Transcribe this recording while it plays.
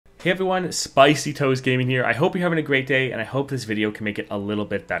Hey everyone, Spicy Toast Gaming here. I hope you're having a great day, and I hope this video can make it a little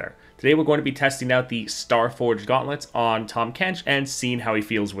bit better. Today we're going to be testing out the Starforged Gauntlets on Tahm Kench and seeing how he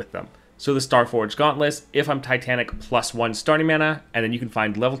feels with them. So the Starforged Gauntlets, if I'm Titanic, +1 starting mana, and then you can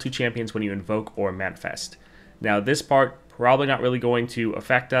find level 2 champions when you invoke or manifest. Now this part, probably not really going to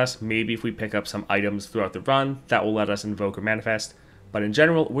affect us. Maybe if we pick up some items throughout the run, that will let us invoke or manifest. But in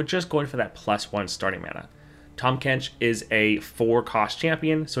general, we're just going for that +1 starting mana. Tahm Kench is a 4-cost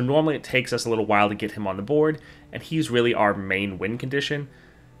champion, so normally it takes us a little while to get him on the board, and he's really our main win condition.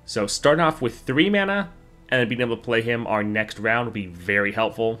 So starting off with 3 mana, and then being able to play him our next round will be very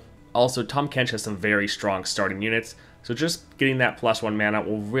helpful. Also, Tahm Kench has some very strong starting units, so just getting that +1 mana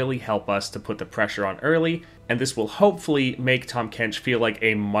will really help us to put the pressure on early, and this will hopefully make Tahm Kench feel like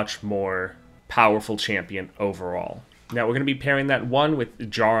a much more powerful champion overall. Now we're going to be pairing that one with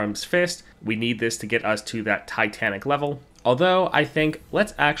Jarum's Fist. We need this to get us to that Titanic level. Although I think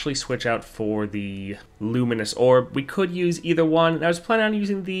let's actually switch out for the Luminous Orb. We could use either one. I was planning on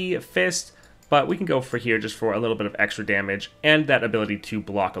using the Fist, but we can go for here just for a little bit of extra damage and that ability to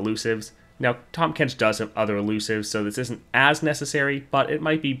block elusives. Now Tahm Kench does have other elusives, so this isn't as necessary, but it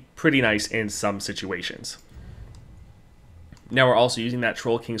might be pretty nice in some situations. Now we're also using that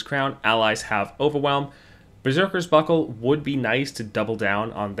Troll King's Crown. Allies have Overwhelm. Berserker's Buckle would be nice to double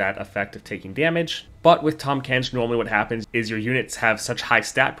down on that effect of taking damage, but with Tahm Kench, normally what happens is your units have such high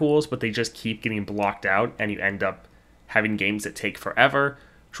stat pools, but they just keep getting blocked out, and you end up having games that take forever.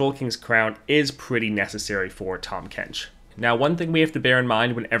 Troll King's Crown is pretty necessary for Tahm Kench. Now, one thing we have to bear in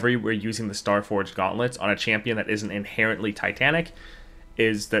mind whenever we're using the Starforged Gauntlets on a champion that isn't inherently Titanic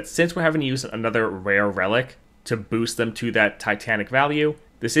is that since we're having to use another rare relic to boost them to that Titanic value,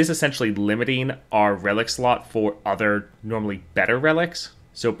 this is essentially limiting our relic slot for other, normally better relics.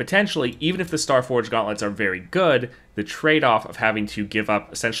 So potentially, even if the Starforged Gauntlets are very good, the trade-off of having to give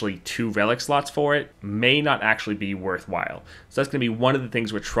up essentially 2 relic slots for it may not actually be worthwhile. So that's going to be one of the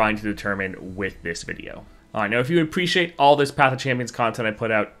things we're trying to determine with this video. Alright, now if you appreciate all this Path of Champions content I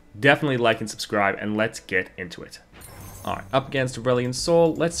put out, definitely like and subscribe, and let's get into it. Alright, up against Aurelion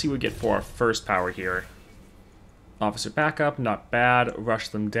Sol, let's see what we get for our first power here. Officer backup, not bad. Rush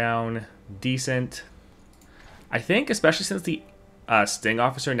them down, decent. I think, especially since the Sting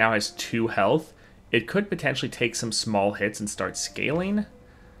Officer now has 2 health, it could potentially take some small hits and start scaling.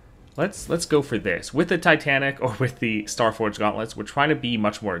 Let's go for this. With the Titanic or with the Starforged Gauntlets, we're trying to be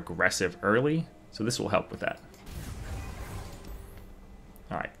much more aggressive early, so this will help with that.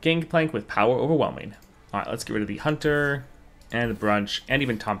 Alright, Gangplank with Power Overwhelming. Alright, let's get rid of the Hunter and the Brunch and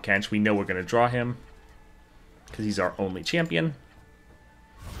even Tahm Kench. We know we're going to draw him because he's our only champion.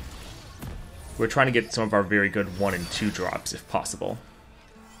 We're trying to get some of our very good 1 and 2 drops if possible.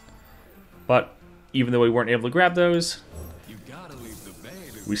 But even though we weren't able to grab those,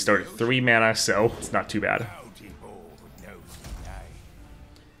 we start at 3 mana, so it's not too bad.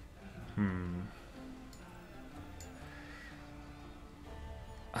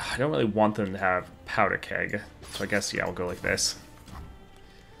 I don't really want them to have Powder Keg, so I guess, yeah, we'll go like this.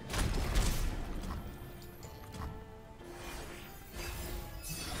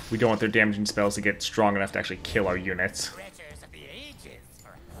 We don't want their damaging spells to get strong enough to actually kill our units.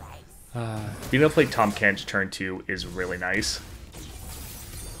 Being able to play Tahm Kench turn 2 is really nice.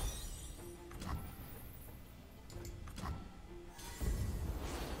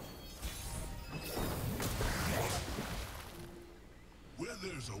 Where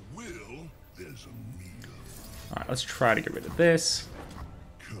there's a will, there's a meal. Alright, let's try to get rid of this.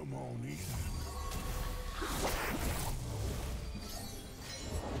 Come on in.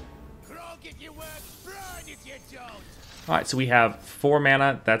 Alright, so we have 4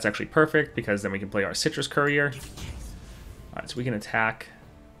 mana. That's actually perfect, because then we can play our Citrus Courier. Alright, so we can attack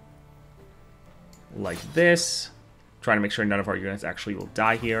like this. Trying to make sure none of our units actually will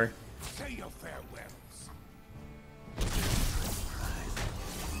die here.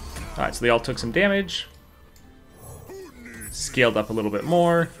 Alright, so they all took some damage. Scaled up a little bit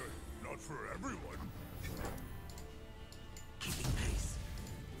more.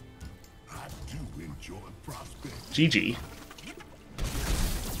 GG.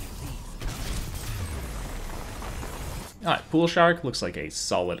 Alright, Pool Shark looks like a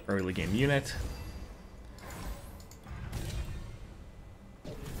solid early game unit.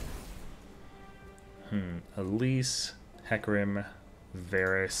 Elise, Hecarim,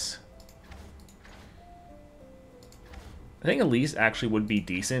 Varus. I think Elise actually would be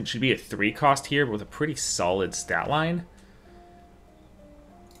decent. She'd be a 3 cost here, but with a pretty solid stat line.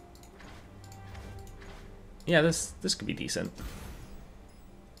 Yeah, this could be decent.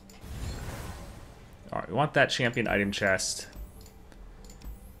 Alright, we want that champion item chest.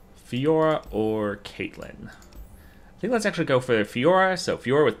 Fiora or Caitlyn? I think let's actually go for Fiora. So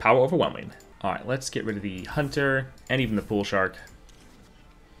Fiora with Power Overwhelming. All right, let's get rid of the Hunter and even the Pool Shark.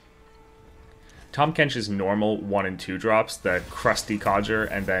 Tahm Kench's normal 1 and 2 drops, the Crusty Codger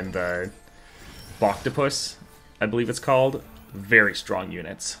and then the Boctopus, I believe it's called. Very strong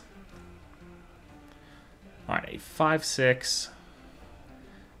units. Alright, a 5/6.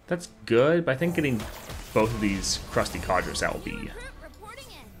 That's good, but I think getting both of these Crusty Codgers out will be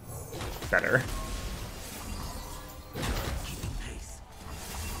better.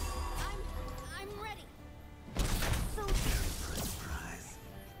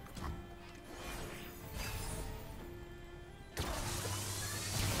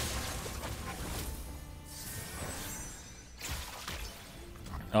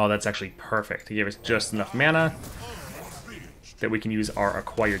 Oh, that's actually perfect. He gave us just enough mana that we can use our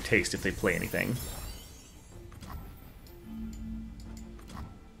Acquired Taste if they play anything.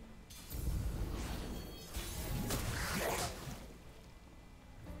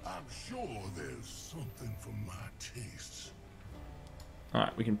 I'm sure there's something for my tastes.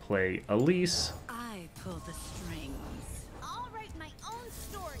 Alright, we can play Elise. I pull the strings. I'll write my own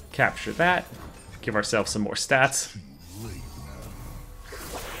story. Capture that. Give ourselves some more stats.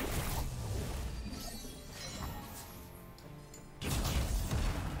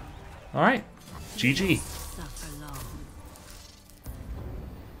 Alright, GG.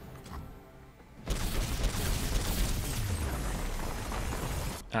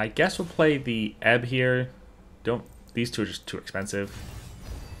 I guess we'll play the Ebb here. These two are just too expensive.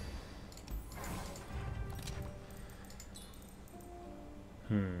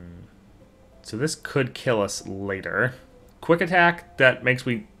 So this could kill us later. Quick attack, that means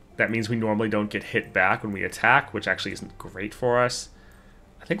we normally don't get hit back when we attack, which actually isn't great for us.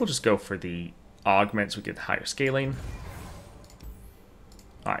 I think we'll just go for the augment so we get higher scaling.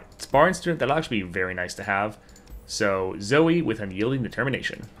 Alright, Sparring Student, that'll actually be very nice to have. So, Zoe with Unyielding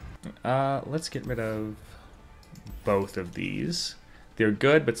Determination. Let's get rid of both of these. They're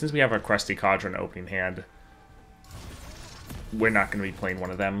good, but since we have our Crusty Codger in opening hand, we're not going to be playing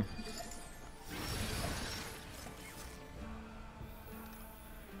one of them.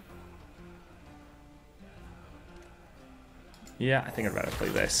 Yeah, I think I'd rather play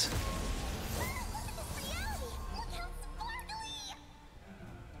this.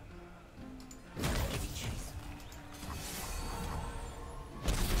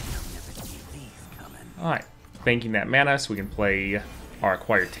 Alright, banking that mana so we can play our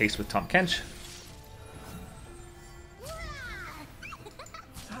Acquired Taste with Tahm Kench.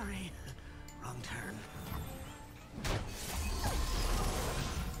 Sorry, wrong turn.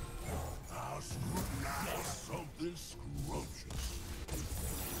 I'll scrutinize something scrumptious.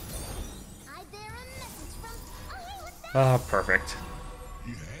 I bear a message from... Oh, hey, what's that? Ah, perfect.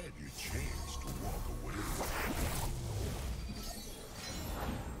 You had your chance to walk away.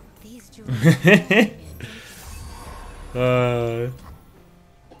 These jewels.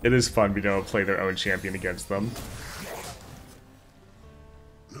 It is fun being able to play their own champion against them.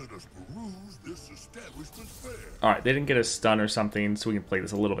 Let us peruse this establishment's fare. Alright, they didn't get a stun or something, so we can play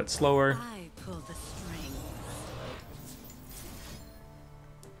this a little bit slower. I pull the strings.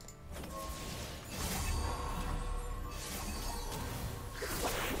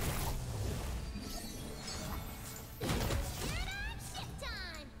 Shit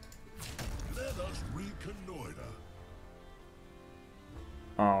time! Let us reconnoiter.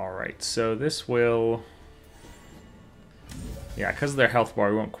 Alright, so this will... Yeah, because of their health bar,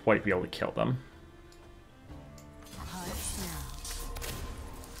 we won't quite be able to kill them. Hearts now.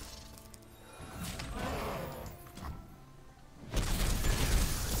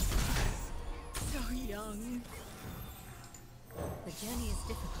 So young. The journey is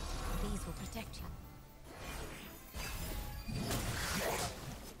difficult. These will protect you.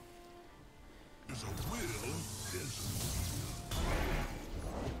 There's a will, there's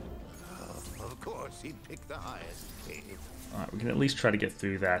Of course, he'd pick the highest cave. Alright, we can at least try to get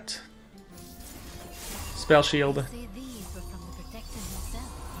through that spell shield. Say these were from the protector himself.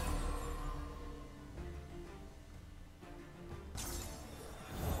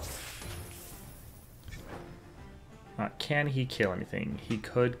 Can he kill anything? He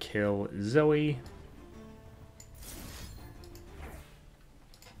could kill Zoe.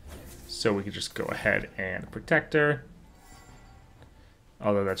 So we could just go ahead and protect her.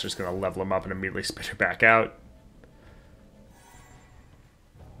 Although that's just going to level him up and immediately spit her back out.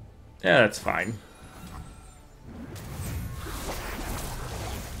 Yeah, that's fine.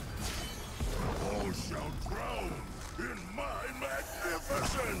 all shall drown in my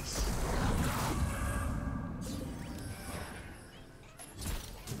magnificence.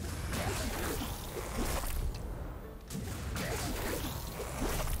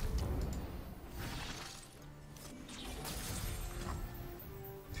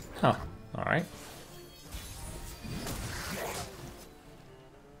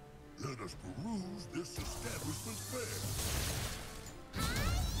 Let us peruse this establishment's fare.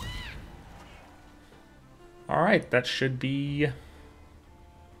 Alright, that should be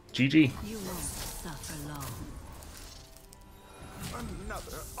GG. You won't suffer long.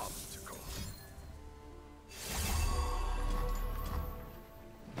 Another obstacle.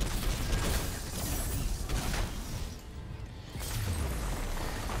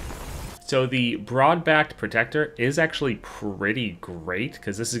 So the broad-backed protector is actually pretty great,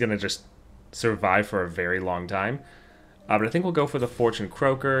 because this is going to just survive for a very long time. But I think we'll go for the Fortune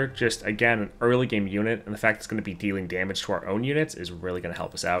Croaker. Just, again, an early game unit, and the fact it's going to be dealing damage to our own units is really going to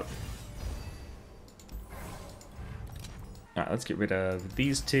help us out. Alright, let's get rid of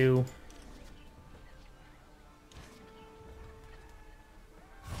these two.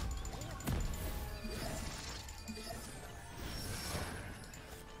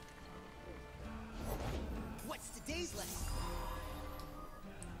 What's today's lesson?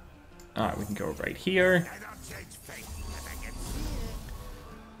 Alright, we can go right here. I don't change fate as I get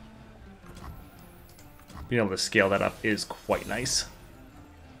Being able to scale that up is quite nice.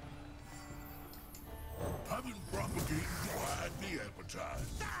 I've been propagating wide the appetite.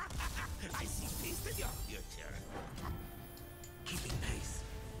 I see peace in your future. Keeping pace.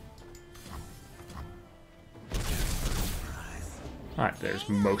 Alright, there's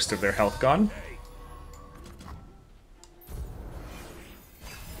most of their health gone.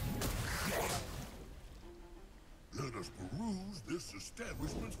 Let us peruse this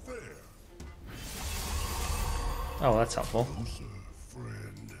establishment's fare. Oh, that's helpful. Closer,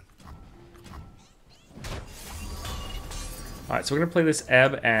 friend. Alright, so we're going to play this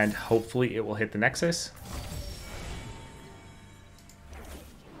Ebb, and hopefully it will hit the Nexus.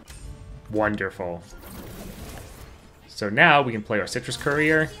 Wonderful. So now we can play our Citrus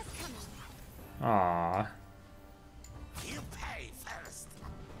Courier. Aww. You pay first.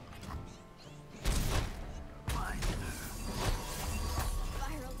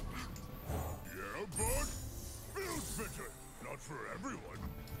 Spiraled out. Yeah, bud? Feels bitter. Not for everyone.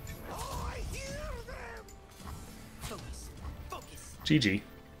 Oh, I hear them. Focus. Focus. GG.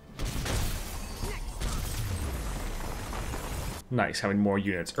 Nice, having more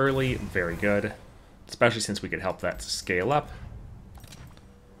units early, very good. Especially since we could help that scale up.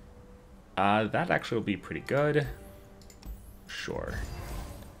 That actually will be pretty good. Sure.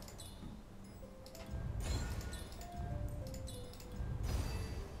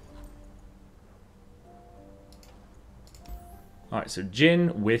 Alright, so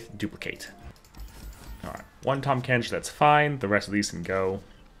Jin with Duplicate. Alright, one Tahm Kench, that's fine. The rest of these can go.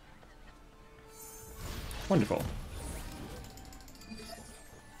 Wonderful.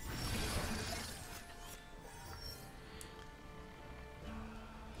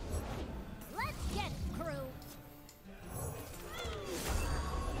 Let's get it, crew.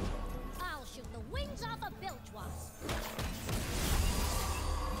 I'll shoot the wings off a bilge wasp.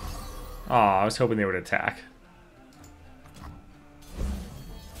 Aw, I was hoping they would attack.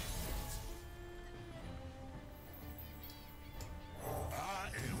 I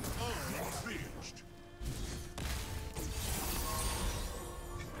am unabashed.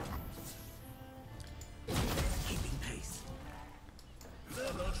 Keeping pace.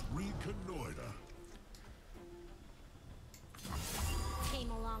 Let us reconnoiter.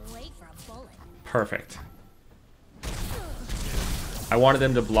 Came a long way for a bullet. Perfect. I wanted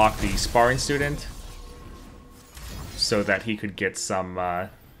them to block the sparring student so that he could get some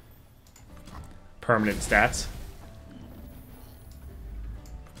permanent stats.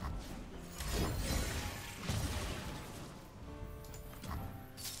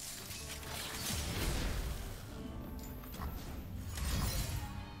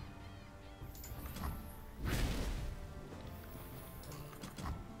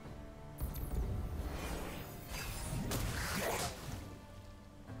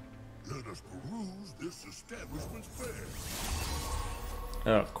 Let us peruse this establishment's fare.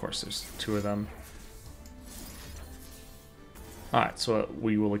 Oh, of course, there's two of them. Alright, so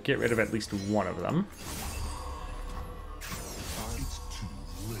we will get rid of at least one of them. It's too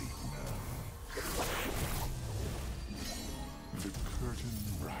late now. The curtain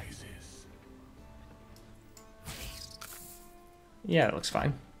rises. Yeah, that looks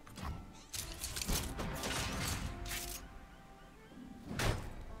fine.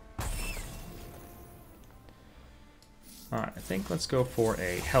 Alright, I think let's go for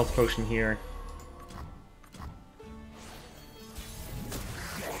a health potion here.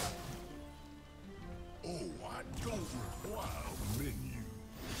 Oh, I don't require a menu.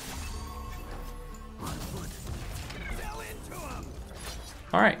 Fell into him.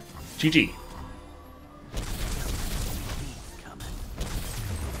 Alright, GG. Coming.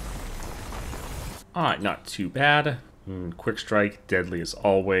 Alright, not too bad. Quick Strike, deadly as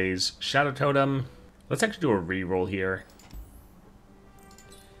always. Shadow Totem. Let's actually do a reroll here.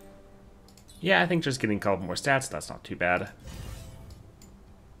 Yeah, I think just getting a couple more stats, that's not too bad.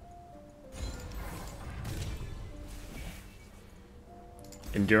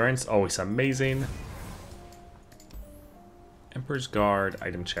 Endurance, always amazing. Emperor's Guard,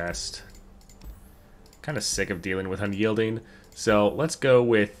 item chest. Kind of sick of dealing with unyielding. So let's go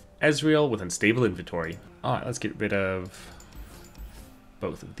with Ezreal with unstable inventory. Alright, let's get rid of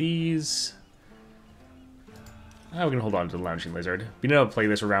both of these. We're going to hold on to the Lounging Lizard. Being able to play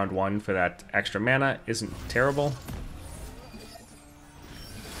this round 1 for that extra mana isn't terrible.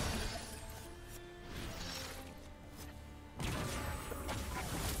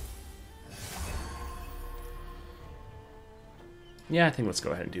 Yeah, I think let's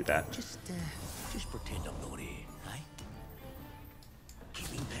go ahead and do that. Just pretend I'm not here, eh?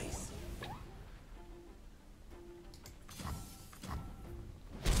 Keeping pace.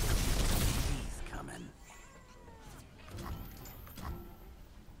 He's coming.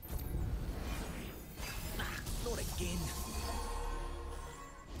 Not again.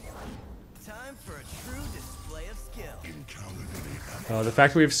 Time for a true display of skill. Encountered any The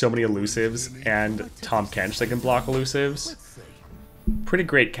fact that we have so many elusives and Tahm Kench that can block elusives. Pretty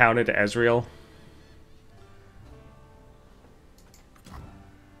great counter to Ezreal.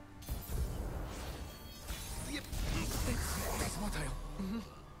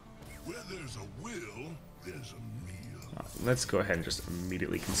 Where there's a will, there's a meal. Let's go ahead and just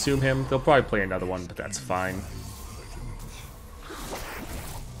immediately consume him. They'll probably play another one, but that's fine.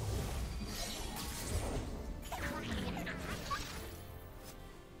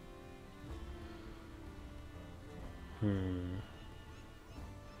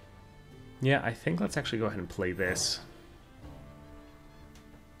 Yeah, I think let's actually go ahead and play this.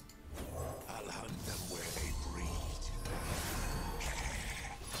 I'll hunt them where they breed.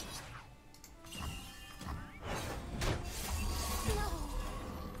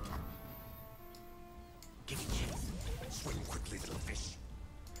 Give me chance. Swim quickly, little fish.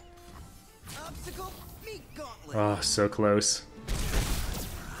 Obstacle, meet Gauntlet. Oh, so close.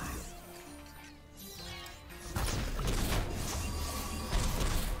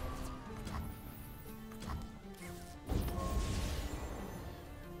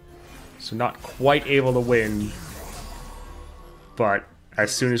 So not quite able to win, but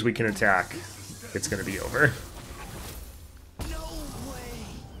as soon as we can attack, it's going to be over. No way.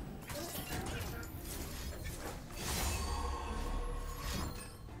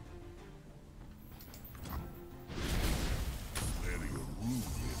 Plenty of room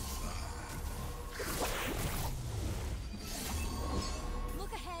inside.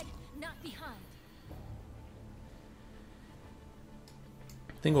 Look ahead, not behind.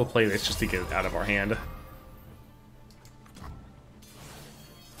 I think we'll play this just to get it out of our hand. Hope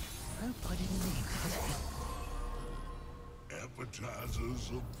I didn't need that.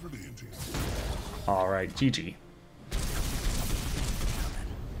 Appetizers are plenty. Alright, GG.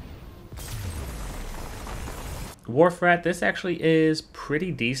 Warfrat, this actually is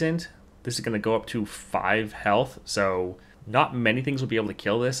pretty decent. This is going to go up to 5 health, so not many things will be able to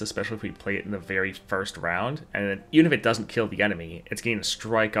kill this, especially if we play it in the very first round. And then, even if it doesn't kill the enemy, it's getting a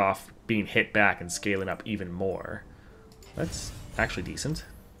strike off being hit back and scaling up even more. That's actually decent.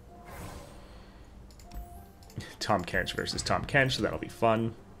 Tahm Kench versus Tahm Kench, so that'll be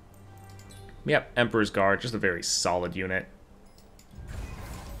fun. Yep, Emperor's Guard, just a very solid unit.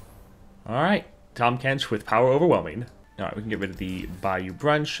 Alright, Tahm Kench with Power Overwhelming. Alright, we can get rid of the Bayou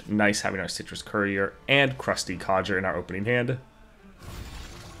Brunch. Nice having our Citrus Courier and Crusty Codger in our opening hand.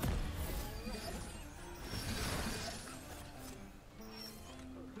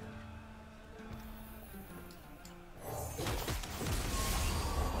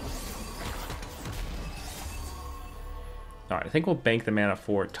 Alright, I think we'll bank the mana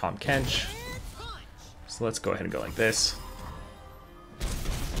for Tahm Kench. So let's go ahead and go like this. He's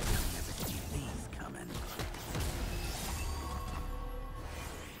coming.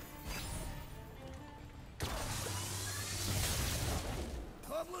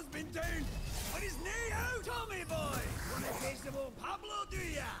 Pablo's been down. On his knee out, Tommy boy. Want a taste of old Pablo, do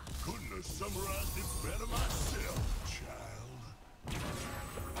ya? Couldn't have summarized it better myself, child.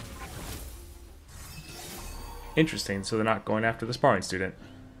 Interesting, so they're not going after the sparring student.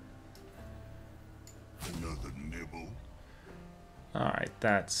 Another nibble. Alright,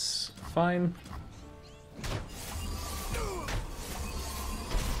 that's fine.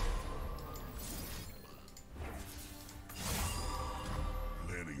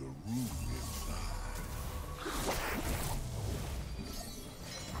 Plenty of room inside.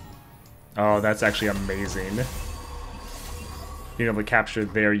 Oh, that's actually amazing. Being able to capture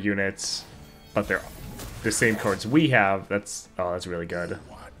their units, but they're the same cards we have. That's really good.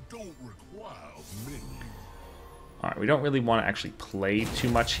 Alright, we don't really want to actually play too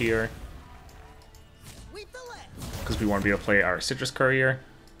much here, because we want to be able to play our Citrus Courier.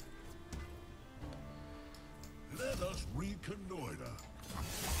 Let us reconnoiter.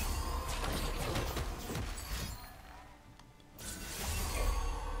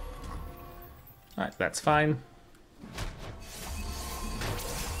 Alright, that's fine.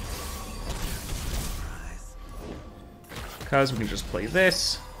 Because we can just play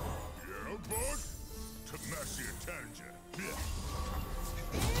this.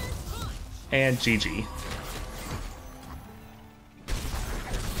 And GG.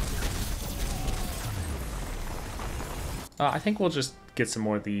 I think we'll just get some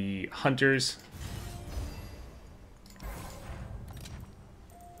more of the hunters.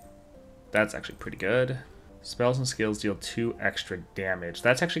 That's actually pretty good. Spells and skills deal 2 extra damage.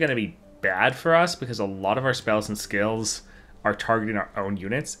 That's actually going to be bad for us because a lot of our spells and skills are targeting our own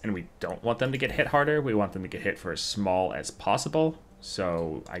units, and we don't want them to get hit harder. We want them to get hit for as small as possible.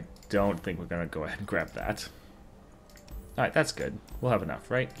 So I don't think we're going to go ahead and grab that. Alright, that's good. We'll have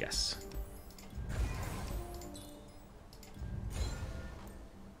enough, right? Yes.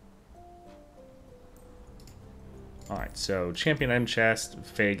 Alright, so Champion Item Chest,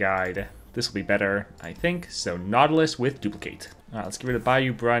 Fey Guide. This will be better, I think. So Nautilus with Duplicate. Alright, let's get rid of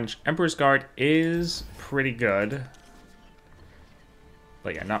Bayou Brunch. Emperor's Guard is pretty good.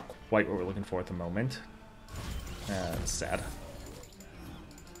 But yeah, not quite what we're looking for at the moment. That's sad.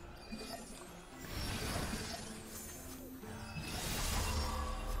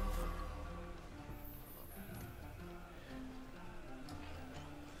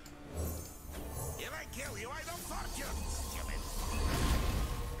 If I kill you, I don't fortune, stupid.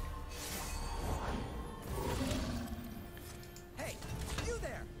 Hey, you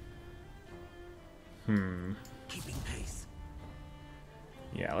there! Keeping pace.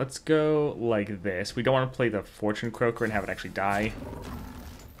 Yeah, let's go like this. We don't want to play the Fortune Croaker and have it actually die.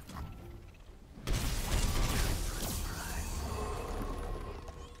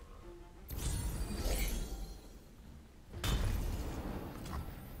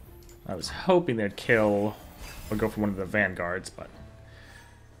 I was hoping they'd kill or go for one of the Vanguards, but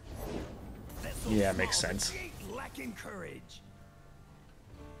yeah, it makes sense. Lacking courage.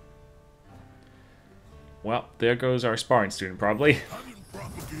 Well, there goes our sparring student, probably. I've been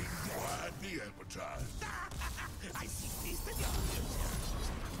propagating widely advertised. I see this to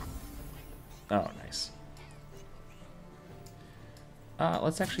go. Oh, nice.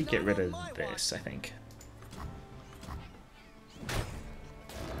 Let's actually get rid of this, I think.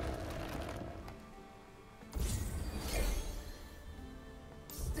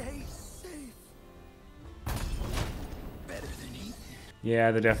 Stay safe. Better than eating. Yeah,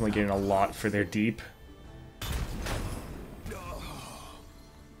 they're definitely getting a lot for their deep.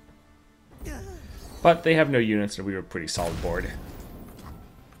 But they have no units, and we were pretty solid board.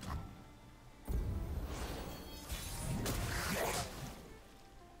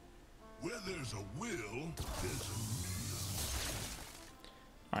 Where there's a will, there's a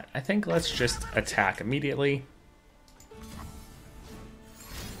Alright, I think let's just attack immediately.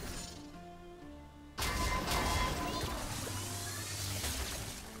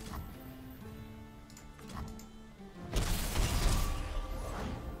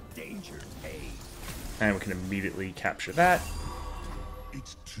 Danger A. And we can immediately capture that.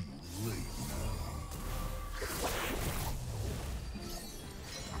 It's too late now.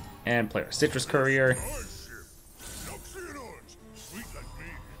 And play our Citrus Courier. Hardship. Don't see an orange. Sweet like me.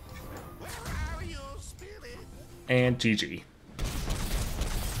 Where are you, spirit? And GG.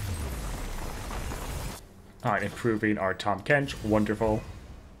 Alright, improving our Tahm Kench. Wonderful.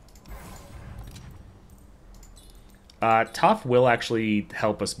 Toph will actually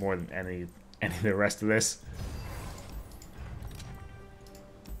help us more than any of the rest of this.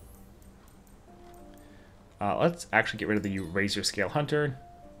 Let's actually get rid of the Razor Scale Hunter.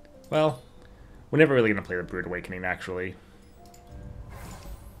 Well, we're never really going to play the Brood Awakening, actually.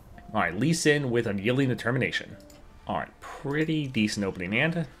 Alright, Lee Sin with Unyielding Determination. Alright, pretty decent opening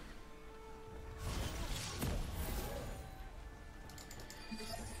hand.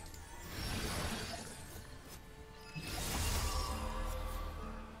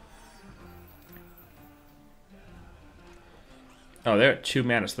 Oh, they're at 2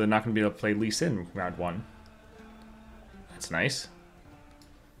 mana, so they're not going to be able to play Lee Sin round 1. That's nice.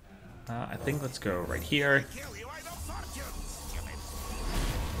 I think let's go right here. Kill you, I don't fortune, stupid.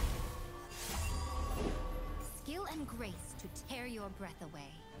 Skill and grace to tear your breath away.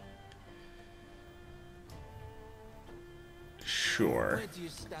 sure. Where do you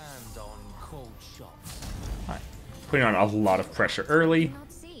stand on cold shots? Alright. Putting on a lot of pressure early.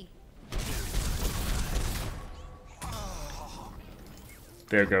 Cannot see.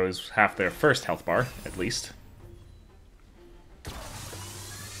 There goes half their first health bar, at least.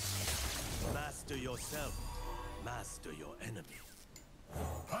 Master yourself. Master your enemy.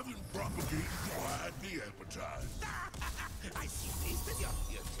 Having propagated quiet the appetite. I see this as your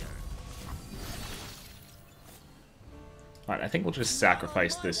future. Alright, I think we'll just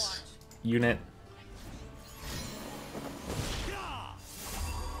sacrifice this unit.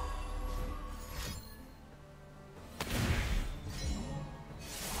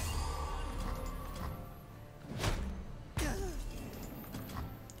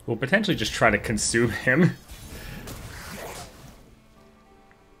 We'll potentially just try to consume him.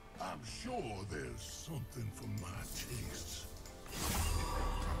 I'm sure there's something for my tastes.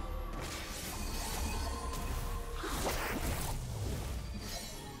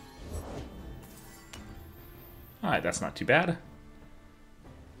 Alright, that's not too bad.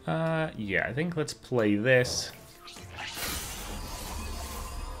 Yeah, I think let's play this.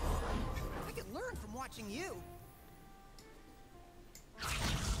 I can learn from watching you.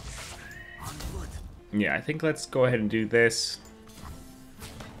 Yeah, I think let's go ahead and do this.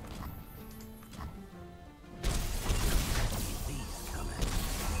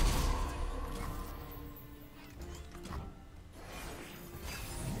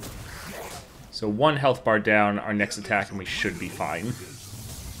 So 1 health bar down, our next attack, and we should be fine.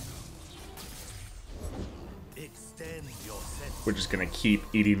 Extend your sense. We're just gonna keep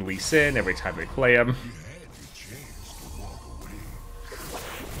eating Lee Sin every time we play him. You had your chance to walk away.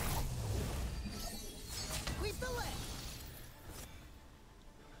 Leave the leg.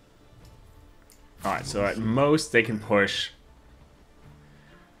 Alright, so at most they can push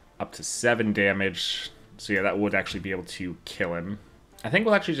up to 7 damage. So yeah, that would actually be able to kill him. I think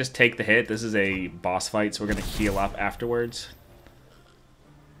we'll actually just take the hit. This is a boss fight, so we're going to heal up afterwards.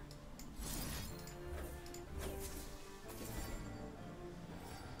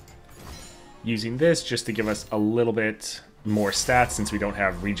 Using this just to give us a little bit more stats since we don't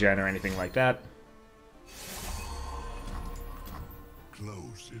have regen or anything like that.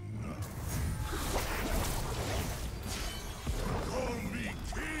 Close enough. Call me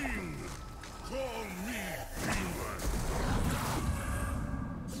king. Call me demon.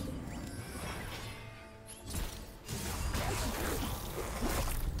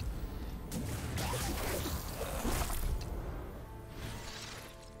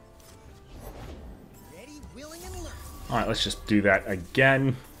 Ready, willing, and learn. Alright, let's just do that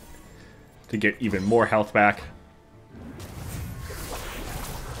again to get even more health back.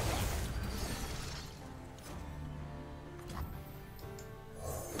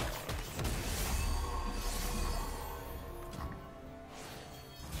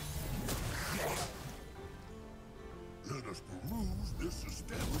 Let us peruse this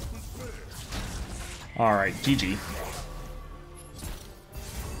establishment's fare. Alright, GG.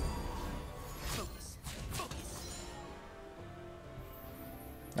 Focus. Focus.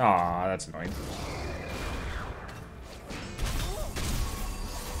 Aw, that's annoying.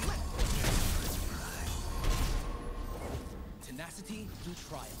 Tenacity through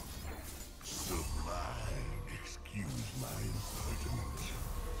trial. Sublime. Excuse my impertinence.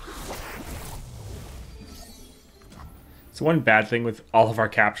 So one bad thing with all of our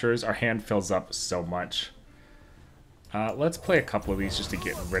captures, our hand fills up so much. Let's play a couple of these just to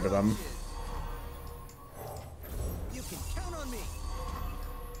get rid of them. You can count on me.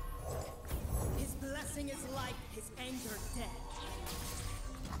 His blessing is life, his anger dead.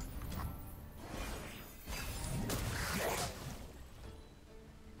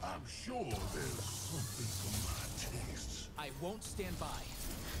 I'm sure there's something for my tastes. I won't stand by.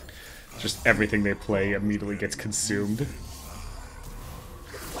 Just everything they play immediately gets consumed.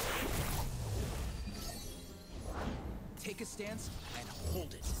 Take a stance and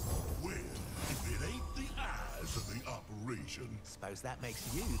hold it. Well, if it ain't the eyes of the operation, Suppose that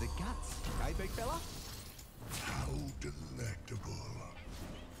makes you the guts, right, big fella? how delectable.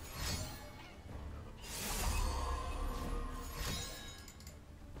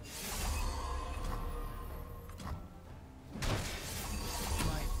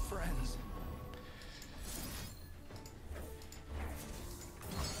 My friends.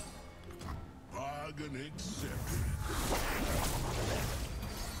 Bargain accepted.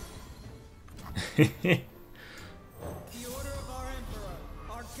 The order of our emperor,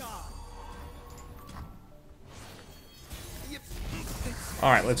 our god. Yep.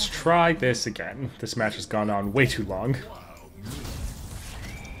 Alright, let's try this again. This match has gone on way too long.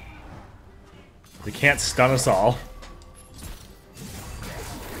 They can't stun us all.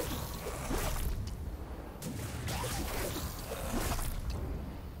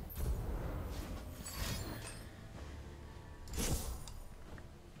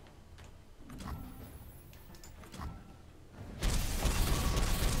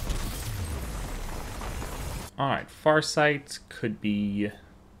 Alright, Farsight could be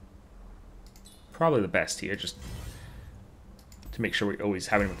probably the best here, just to make sure we always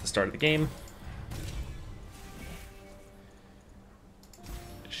have him at the start of the game.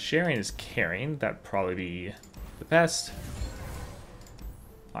 Sharing is carrying, that'd probably be the best.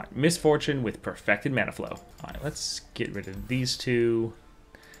 Alright, Misfortune with Perfected Mana Flow. Alright, let's get rid of these two.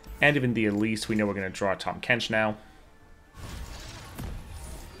 And even the Elise, we know we're going to draw Tahm Kench now.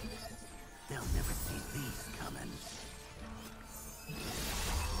 They'll never see these coming.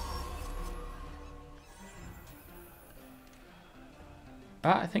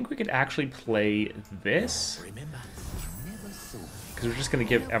 I think we could actually play this. Remember, you never saw. Because we're just going to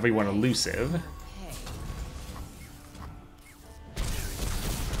give everyone elusive.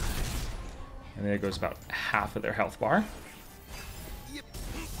 And there goes about half of their health bar. Yep.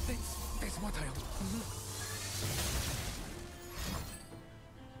 That's what I...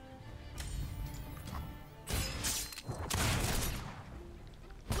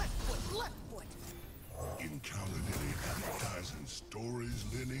 Encountered any appetizing stories,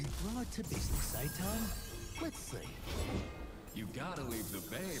 Lenny? Right to business, eh, Tom? Let's see. You gotta leave the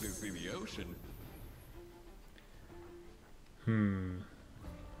bay to see the ocean.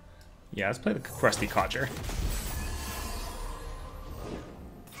 Yeah, let's play the Crusty Codger.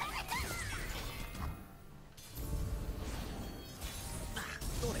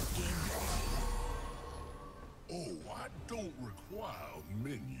 Not again. Oh, I don't require a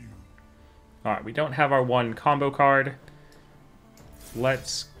menu. Alright, we don't have our one combo card.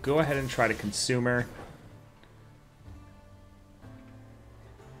 Let's go ahead and try to Consumer.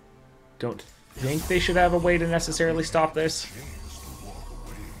 Don't think they should have a way to necessarily stop this. Chance to walk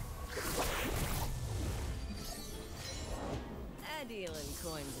away. I deal in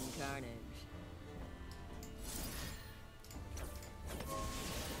coins and carnage.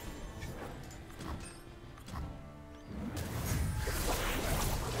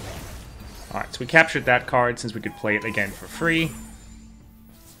 Alright, so we captured that card since we could play it again for free.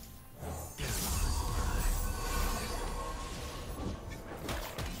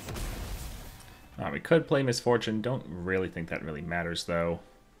 We could play Misfortune. Don't really think that really matters, though.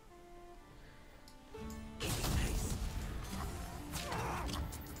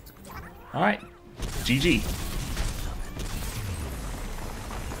 Alright. GG.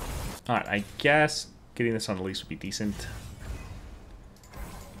 Alright, I guess getting this on the least would be decent.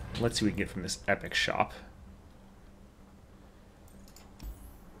 Let's see what we can get from this epic shop.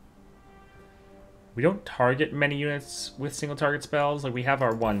 We don't target many units with single target spells. Like, we have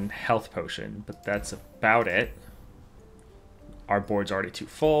our one health potion, but that's about it. Our board's already too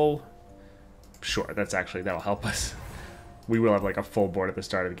full. Sure, that'll help us. We will have like a full board at the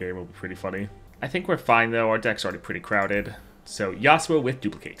start of the game. It'll be pretty funny. I think we're fine though. Our deck's already pretty crowded. So Yasuo with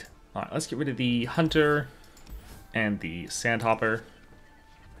Duplicate. Alright, let's get rid of the Hunter and the Sandhopper.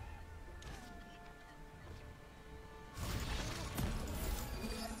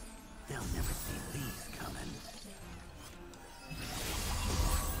 They'll never see these coming.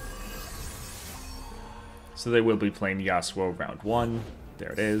 So they will be playing Yasuo round 1.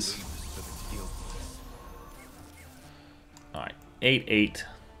 There it is. Alright, 8-8.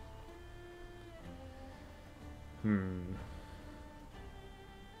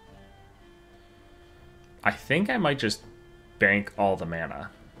 I think I might just bank all the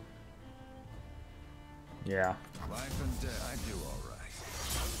mana. Yeah. Life and death, I do all right.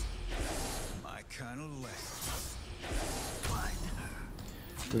 My kind of less.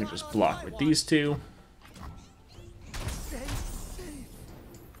 We can just block with these two.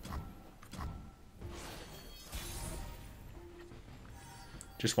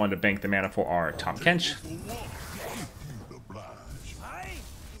 Just wanted to bank the mana for our Tahm Kench. Aye?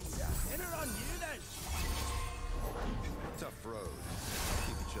 Enter on you then. Tough road.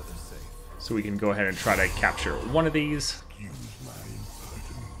 Keep each other safe. So we can go ahead and try to capture one of these. Excuse my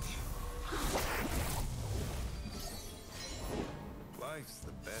impertinence. Life's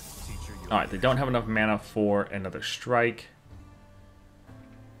the best teacher you'll Alright, they don't have enough mana for another strike.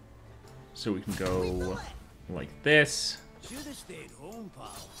 So we can go like this. Should have stayed home,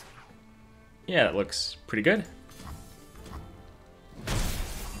 pal. Yeah, that looks pretty good.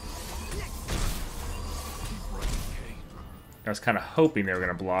 I was kind of hoping they were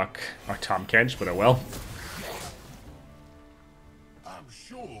going to block our Tahm Kench, but oh well. I'm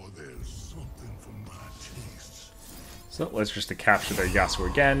sure there's something for my tastes. So let's just capture their Yasuo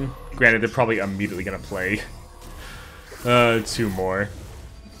again. Granted, they're probably immediately going to play two more.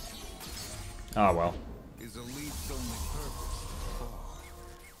 Ah, well. Is a leaf's only purpose to fall.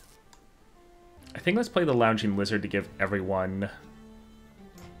 I think let's play the Lounging Lizard to give everyone...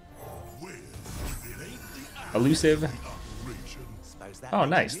 Well, if it ain't the Elusive. Suppose that Oh, makes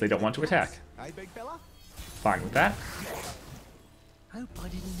nice. you They don't want to attack. Hey, big fella? Fine with that. Hope I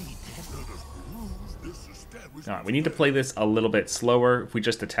didn't need that. Alright, we need to play this a little bit slower. If we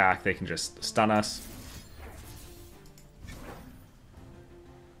just attack, they can just stun us.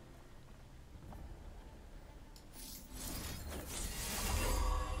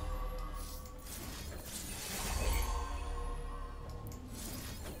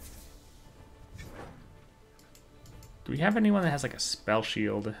 Do we have anyone that has like a spell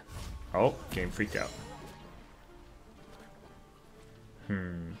shield? Oh, game freaked out.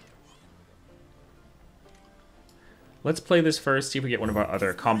 Let's play this first, see if we get one of our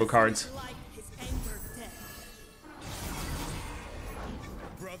other combo cards.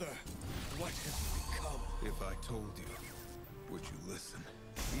 Brother, what has it become? If I told you, would you listen?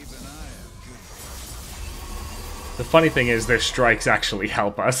 Even I am good. The funny thing is their strikes actually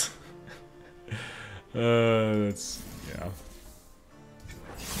help us. That's, yeah.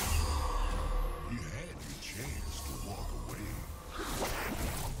 You had your chance to walk away.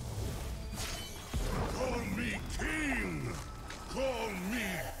 Call me king! Call me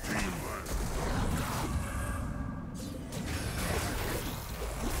demon!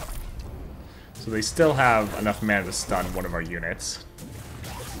 So they still have enough mana to stun one of our units.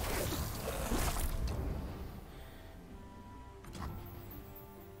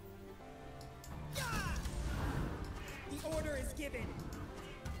 The order is given.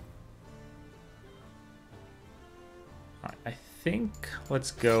 I think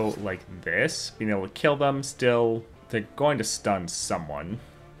let's go like this. Being able to kill them still. They're going to stun someone.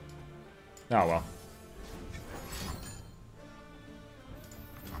 Oh well.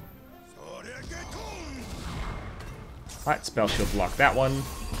 Alright, spell shield block that one.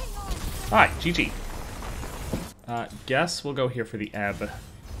 Alright, GG. Guess we'll go here for the ebb.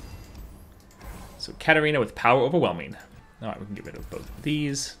 So Katarina with power overwhelming. Alright, we can get rid of both of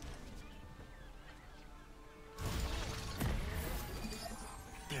these.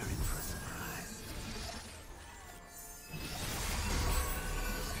 They're in for a surprise.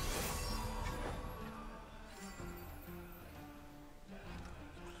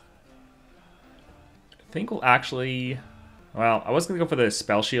 I think we'll actually... Well, I was going to go for the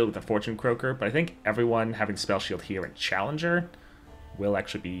Spell Shield with the Fortune Croaker, but I think everyone having Spell Shield here in Challenger will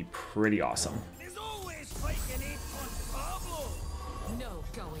actually be pretty awesome. There's always fighting it on Pablo. No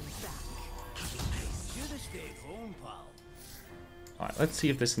going back. Should have stayed home, pal. Alright, let's see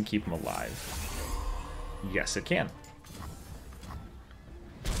if this can keep him alive. Yes, it can.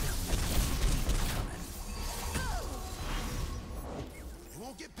 You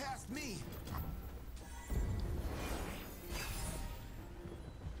won't get past me.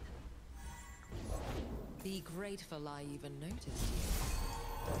 Be grateful I even noticed you.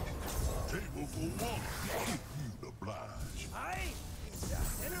 Table for one. If you oblige. Aye,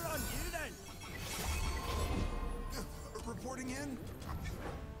 it's dinner on you then. Reporting in?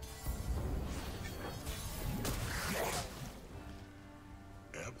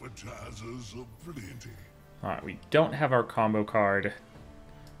 Appetizers are plenty. Alright, we don't have our combo card,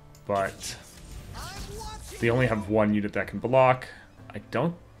 but they only have one unit that can block. I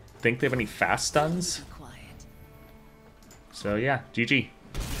don't think they have any fast stuns. Be quiet. So yeah, GG.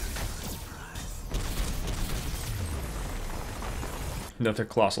 Another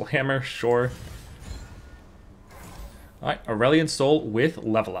Colossal Hammer, sure. Alright, Aurelian Soul with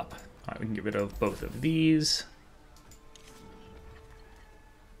level up. Alright, we can get rid of both of these.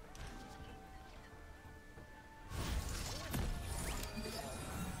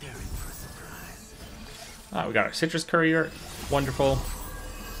 They're in for a surprise. Alright, we got our Citrus Courier. Wonderful.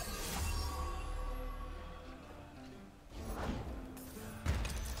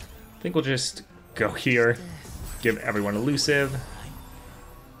 I think we'll just go here. Give everyone elusive.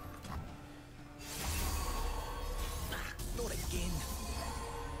 Not again.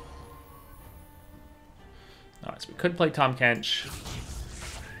 Alright, so we could play Tahm Kench.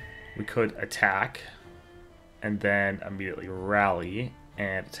 We could attack. And then immediately rally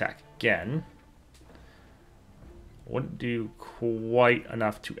and attack again. Wouldn't do quite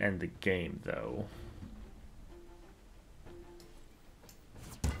enough to end the game, though.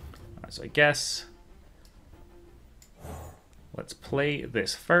 Alright, so I guess let's play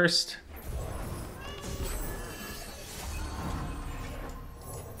this first.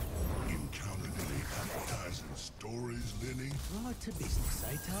 Encountered any appetizing stories, Lenny? Right to business,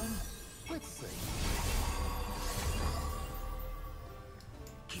 eh, Tom? Let's see.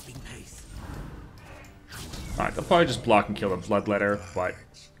 Keeping pace. Alright, they'll probably just block and kill the Bloodletter, but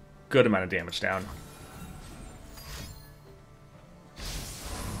good amount of damage down.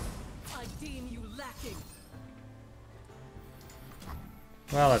 I deem you lacking.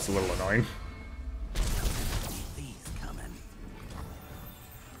 Well, that's a little annoying. These coming.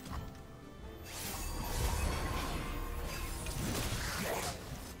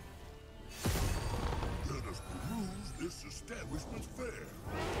 Let us peruse this establishment's fare.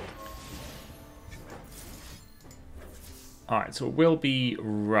 Alright, so it will be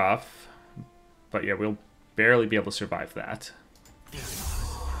rough. But yeah, we'll barely be able to survive that.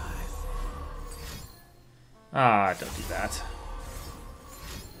 Ah, don't do that.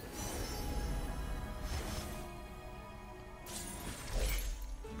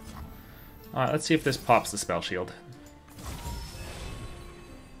 Alright, let's see if this pops the spell shield.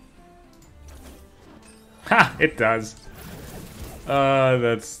 Ha! It does.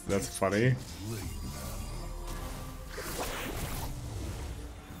 That's funny.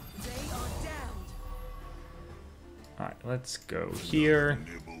 Alright, let's go here.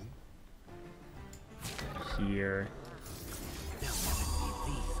 Here. They'll never see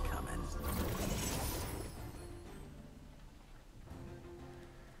these coming.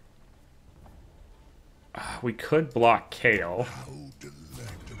 We could block Kale.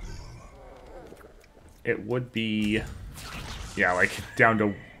 It would be... Yeah, like, down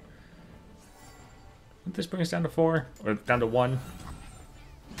to... Would this bring us down to 4? Or down to 1?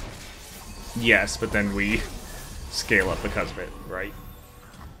 Yes, but then we scale up because of it, right?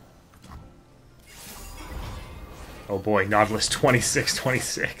 Oh boy, Nautilus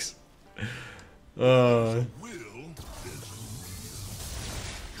 2626.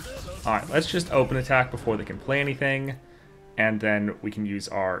 Alright, let's just open attack before they can play anything. And then we can use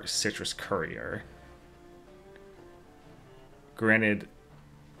our Citrus Courier. Granted,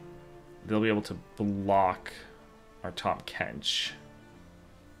 they'll be able to block our Tahm Kench.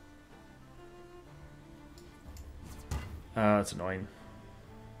 That's annoying.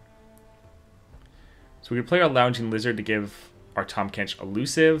 So we could play our Lounging Lizard to give our Tahm Kench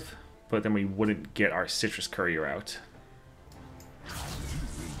elusive, but then we wouldn't get our Citrus Courier out.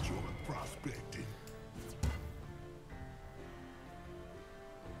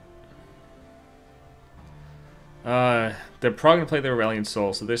 They're probably going to play the Aurelian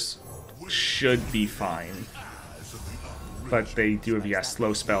Soul, so this should be fine. But they do have, yeah,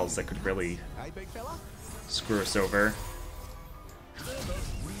 slow spells that could really screw us over.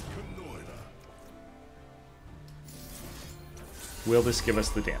 Will this give us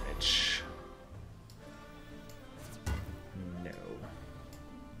the damage? No.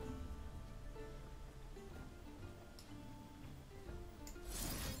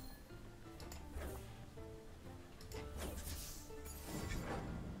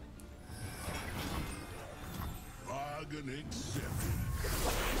 Bargain accepted.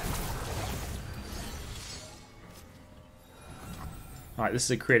 Alright, this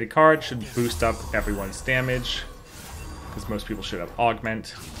is a created card. Should boost up everyone's damage. Because most people should have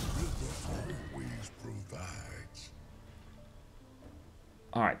Augment.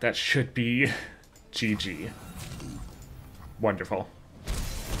 Alright, that should be GG. Wonderful.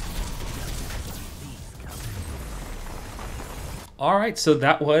 Alright, so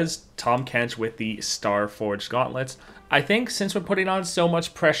that was Tahm Kench with the Starforged Gauntlets. I think since we're putting on so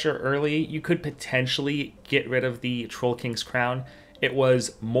much pressure early, you could potentially get rid of the Troll King's Crown. It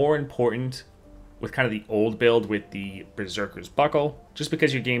was more important with kind of the old build with the Berserker's Buckle, just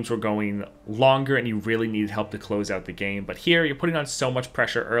because your games were going longer and you really needed help to close out the game. But here, you're putting on so much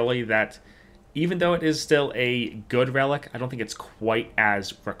pressure early that even though it is still a good relic, I don't think it's quite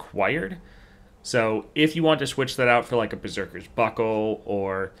as required. So if you want to switch that out for like a Berserker's Buckle,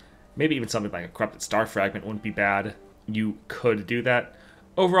 or maybe even something like a Corrupted Star Fragment wouldn't be bad, you could do that.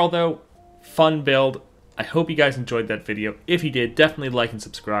 Overall though, fun build. I hope you guys enjoyed that video. If you did, definitely like and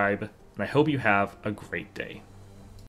subscribe. And I hope you have a great day.